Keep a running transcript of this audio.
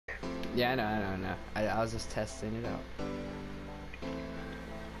Yeah, I know. I was just testing it out.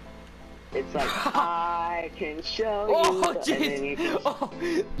 It's like, I can show you. Oh, jeez! Oh.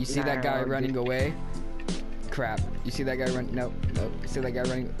 You see that guy running away? Crap. You see that guy run? Nope. Nope. You see that guy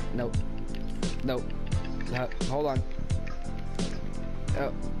running? Nope. Nope. Hold on.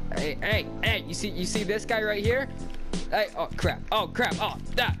 Oh. Hey! You see this guy right here? Hey! Oh crap! Oh crap! Oh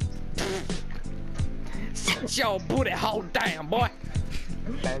that! Sit your booty hole down, boy!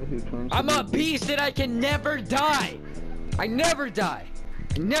 I'm a beast and I can never die. I never die.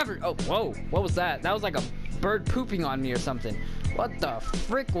 Never. Oh, whoa. What was that? That was like a bird pooping on me or something. What the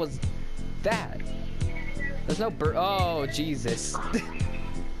frick was that? There's no bird. Oh, Jesus.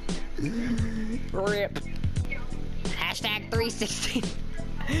 Rip. Hashtag 316.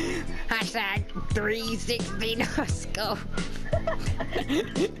 Hashtag 316 no scope.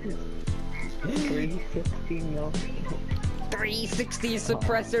 316 no scope. 360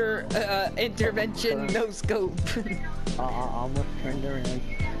 suppressor intervention no scope. Almost turned around.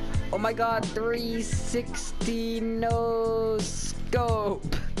 Oh my god, 360 no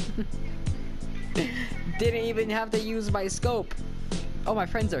scope. Didn't even have to use my scope. Oh, my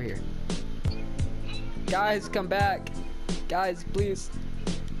friends are here. Guys, come back. Guys, please.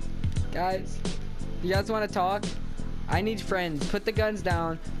 Guys, you guys want to talk? I need friends. Put the guns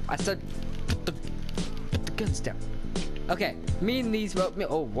down. I said, put the guns down. Okay, me and these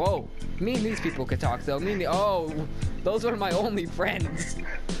people could talk though. Oh, those were my only friends.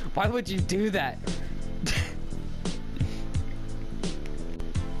 Why would you do that?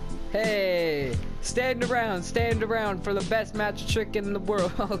 Hey, stand around for the best magic trick in the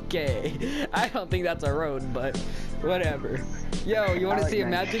world. Okay, I don't think that's a road, but whatever. Yo, you want to see a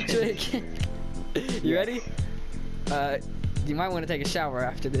magic trick? You ready? You might want to take a shower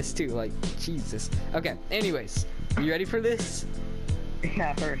after this too, like, Jesus. Okay, anyways, you ready for this?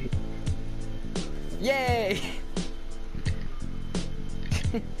 Yeah, hurry. Yay!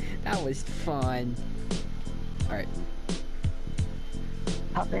 That was fun. Alright.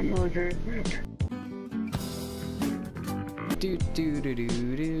 Hop in, loser.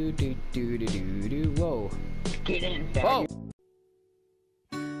 Whoa. Get in, faggot.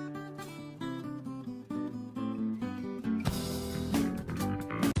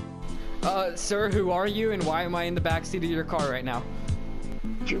 Whoa! Sir, who are you and why am I in the backseat of your car right now?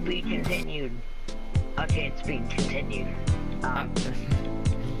 To be continued. Okay, it's being continued.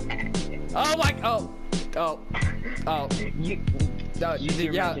 Oh my, oh. Use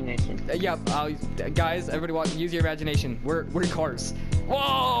your imagination. Guys, everybody use your imagination. We're cars.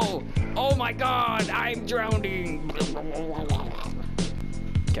 Whoa! Oh my god, I'm drowning.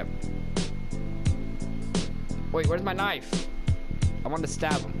 Okay. Wait, where's my knife? I wanted to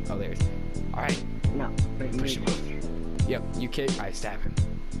stab him. Oh, there's. All right. No, but push him off. Yep, you kick. I stab him.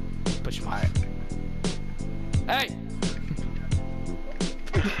 Push him off. Hey!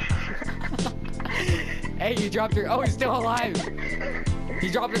 Hey, you dropped your. Oh, he's still alive. He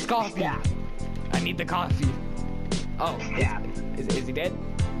dropped his coffee. Yeah. I need the coffee. Oh, yeah. Is he dead?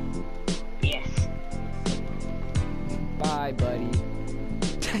 Yes. Bye, buddy.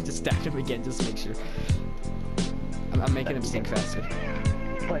 I just stabbed him again, just to make sure. I'm making him sink faster.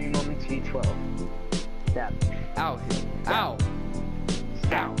 Funny moments V12. Stab. Ow. Ow.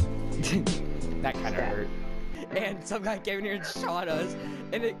 Ow. That kind of hurt. And some guy came in here and shot us,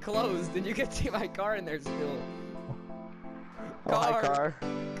 and it closed, and you can see my car in there still. Car,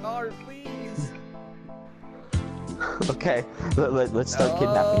 please. Okay, let's start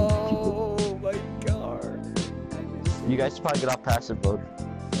kidnapping people. Oh, my car. You guys should probably get off passive mode.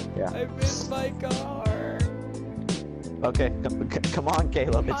 Yeah. I missed my car. Okay, come on,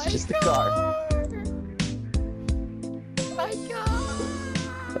 Caleb. It's just a car. My car.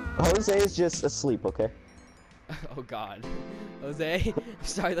 Jose is just asleep, okay? Oh God, Jose, I'm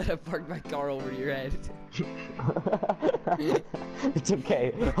sorry that I parked my car over your head. It's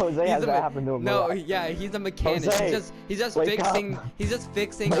okay. Jose has that happen to him. No, yeah, he's a mechanic. Jose, he's just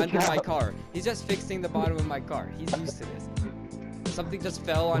fixing under my car. He's just fixing the bottom of my car. He's used to this. Something just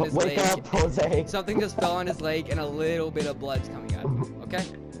fell on his leg. Wake up, Jose. Something just fell on his leg, and a little bit of blood's coming out. Okay,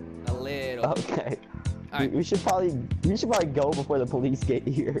 a little. Okay. All right. We should probably go before the police get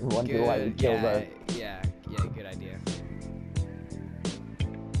here and wonder why we killed her. Yeah, good idea.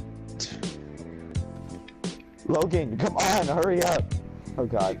 Logan, come on, hurry up. Oh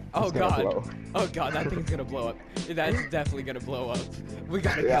God. Oh God. Blow. Oh God, that thing's gonna blow up. That's definitely gonna blow up. We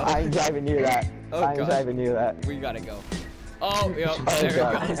gotta Yeah, go. I ain't driving near that. Oh, I ain't driving near that. We gotta go. Oh, yep, Oh, there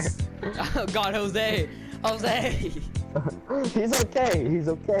God. it goes. Oh God, Jose. He's okay. He's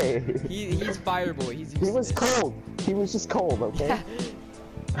okay. He's fireable. He's used He was to this. cold. He was just cold, okay?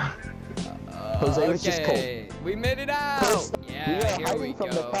 Yeah. Jose was just cold. Okay, we made it out. First, we Yeah, are here hiding we from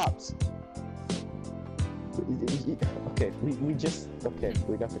go. the cops. Okay, we just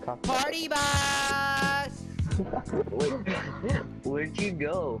we got the cops. Party bus. Where'd you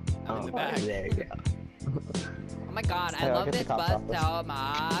go? I'm in the back. There you go. Oh my god, I Hey, I'll love get the this cops bus off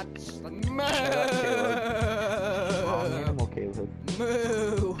us. so much. Wrong animal, Caleb.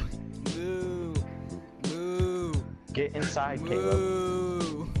 Moo. Moo. Moo. Get inside, Caleb.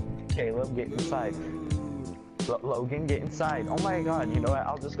 Moo. Caleb, get inside. Logan, get inside. Oh my god, you know what?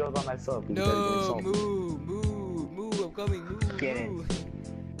 I'll just go by myself. You better get No, inside. moo, moo, moo, I'm coming, moo, Get in.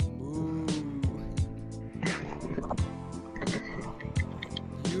 moo.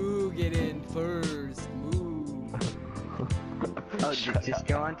 You get in first, moo. Oh, just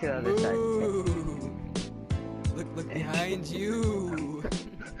go on to the other side. Moo. Look behind you.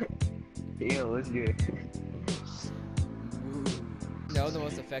 Yeah, let's do it. Moo. No, the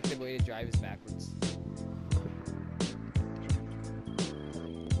most effective way to drive is backwards.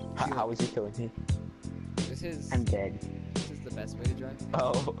 How is he killing me? I'm dead. This is the best way to drive.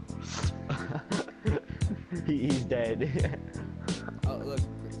 Oh. He's dead. Oh, look,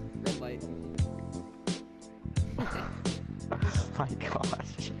 red light. My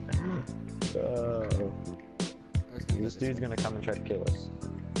gosh. Oh. This dude's gonna come and try to kill us.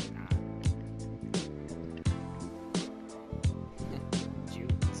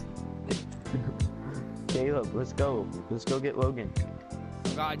 Judes. Caleb, let's go. Let's go get Logan.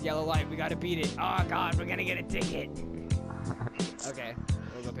 Oh god, yellow light, we gotta beat it. Oh god, we're gonna get a ticket. Okay,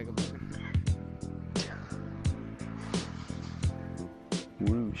 we'll go pick up Logan.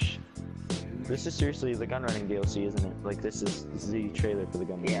 Whoosh. This is seriously the gun running DLC, isn't it? Like this is the trailer for the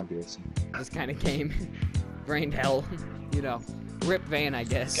gun running DLC. This kind of game. Brain hell. You know. Rip van, I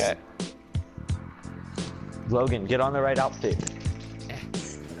guess. Okay. Logan, get on the right outfit.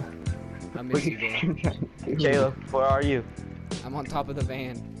 I miss you, Van. Caleb, where are you? I'm on top of the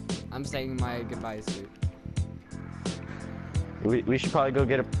van. I'm saying my goodbyes, dude. We should probably go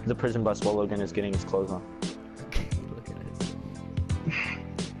get the prison bus while Logan is getting his clothes on. Okay, look at us.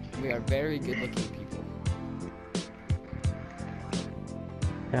 We are very good-looking people.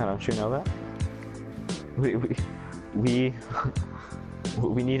 Yeah, don't you know that? We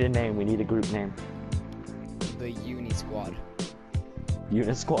need a name. We need a group name. The Uni Squad.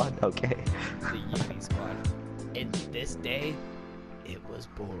 Unit Squad. Okay. The Uni Squad. In this day, it was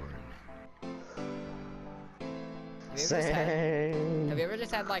born. Have you ever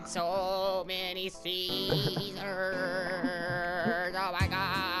just had like so many Caesars? Oh my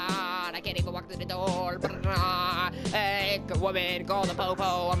god, I can't even walk through the door. Hey, woman, call the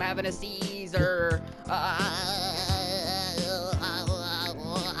popo. I'm having a Caesar.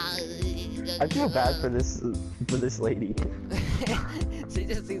 I feel bad for this lady. She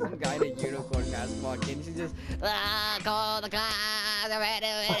just sees some guy in a unicorn mask walk in. She just call the class. I'm having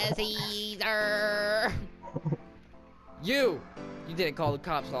a Caesar. You didn't call the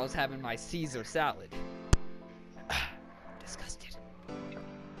cops while I was having my Caesar salad. Disgusted.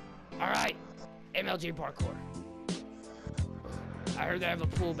 Alright, MLG parkour. I heard they have a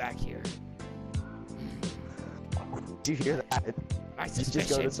pool back here. Do you hear that? My Did you just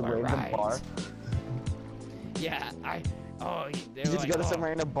go to suspicions some were random right. bar? Yeah, Did you just go to some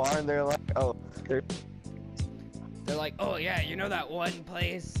random bar and they're like, oh, they're like, oh yeah, you know that one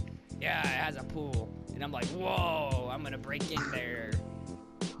place? Yeah, it has a pool. And I'm like, whoa, I'm gonna break in there.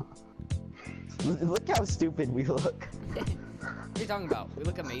 look how stupid we look. What are you talking about? We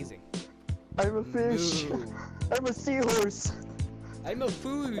look amazing. I'm a fish. Moo. I'm a seahorse. I'm a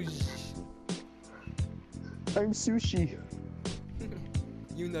fooge. I'm sushi.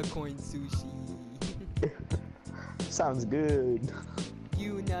 Unicorn sushi. Sounds good.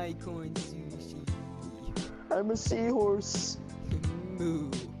 Unicorn sushi. I'm a seahorse.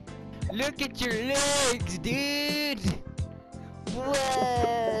 Moo. Look at your legs, dude.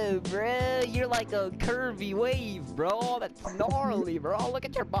 Whoa, bro. You're like a curvy wave, bro. That's gnarly, bro. Look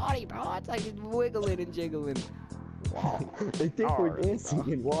at your body, bro. It's like wiggling and jiggling. Wow. I think we're dancing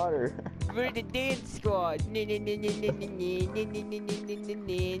in water. We're the dance squad.